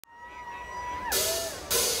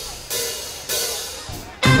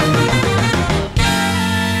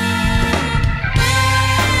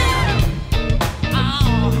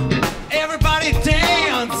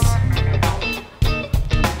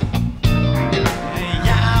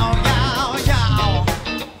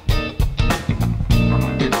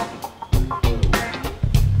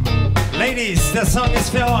Der Song ist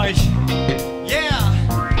für euch. Yeah!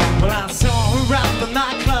 Well, I saw her at the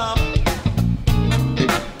nightclub,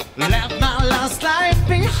 left my last life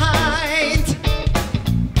behind.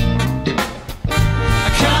 I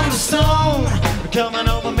count the stone coming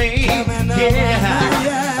over me, yeah.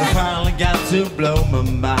 I finally got to blow my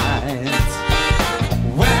mind.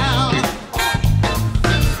 Well,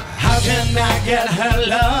 how can I get her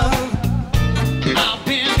love? I've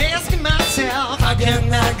been asking myself, how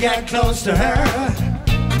can I get close to her?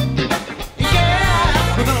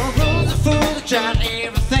 Yeah, we're gonna rule the fool to try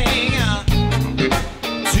everything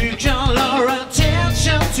to draw your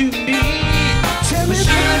attention to me. But she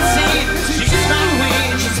can see, she's my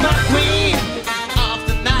queen, she's my queen of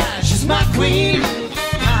the night, she's my queen,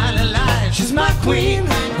 my life, she's my queen.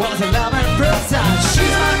 Was a love at first sight.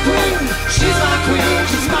 She's my queen, she's my queen,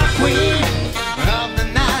 she's my queen of the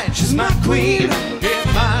night, she's my queen.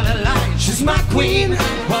 In my life, she's my queen.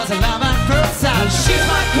 Was a love at first sight. She's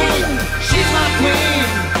my queen, she's my queen.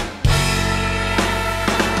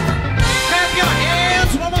 Clap your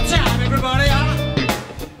hands one more time, everybody.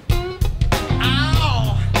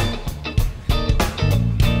 Ow!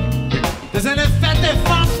 There's an effective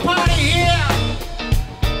fun party here.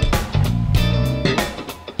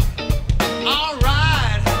 All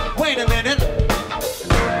right, wait a minute.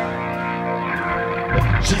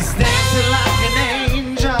 She's dancing like an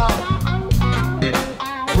angel,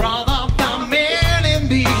 brought up the man in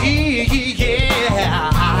me,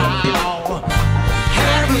 yeah.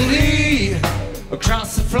 Heavily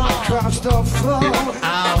across the floor,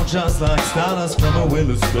 out just like stardust from a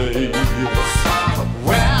willow space.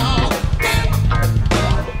 Well,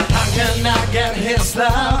 how can I get his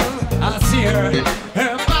love? I see her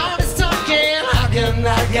body's talking. How can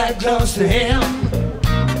I get close to him?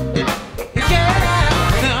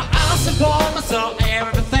 Now I support myself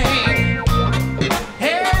everything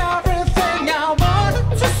I wanted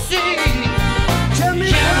to see. Tell me,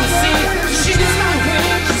 she's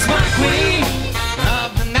my queen of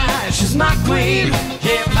the night. She's my queen,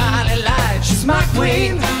 yeah, my light. She's my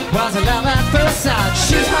queen, was a love at first sight.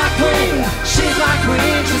 She's my queen, she's my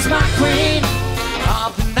queen, she's my queen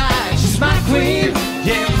of the night. She's my queen,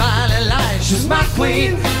 yeah, my light. She's my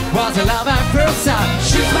queen, was a love at first sight.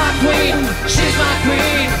 She's my queen, she's my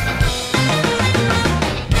queen.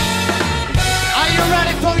 Are you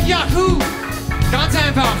ready for Yahoo? Ganz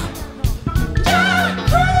einfach.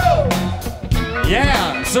 Yahoo!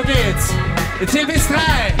 Yeah, so geht's. Ich zähl bis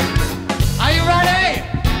 3. Are you ready?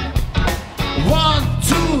 1,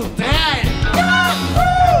 2, 3.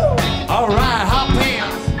 Yahoo! All right, hop in.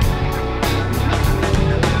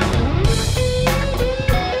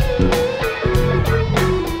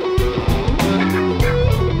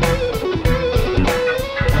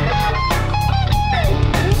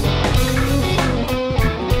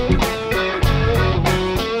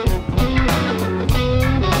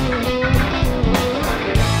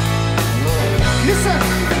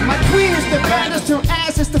 Her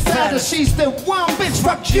ass is the fattest. She's the one bitch.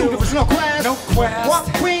 Fuck you. There was no quest. No quest.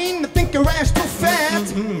 What queen? I think your ass too fat.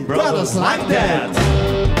 Brothers like that.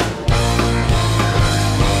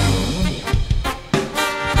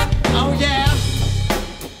 Oh yeah.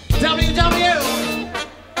 WW.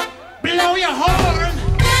 Blow your horn.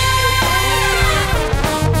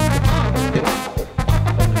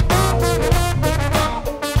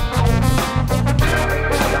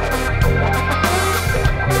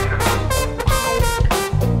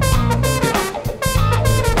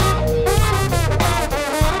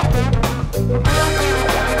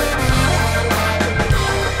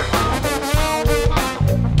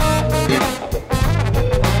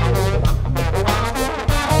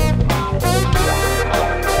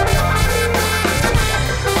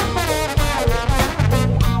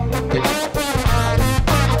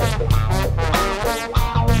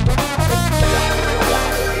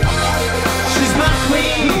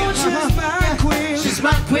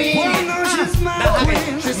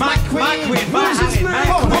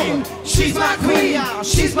 She's my queen,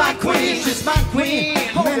 she's my queen, she's my queen.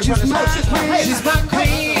 She's my queen, she's my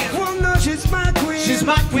queen. She's my queen, she's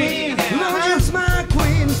my queen.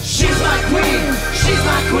 She's my queen, she's my queen, she's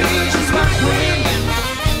my queen, she's my queen.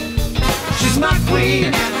 She's my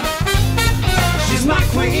queen, she's my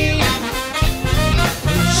queen.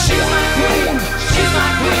 She's my queen, she's my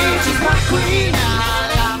queen, she's my queen.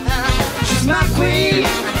 She's my queen,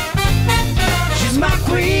 she's my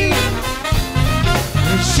queen.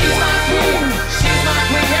 She's my queen, she's my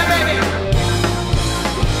queen, yeah baby.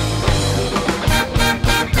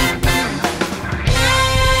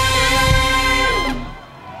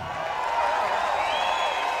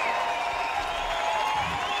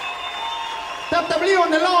 up W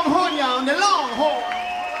on the long horn, y'all, on the long horn.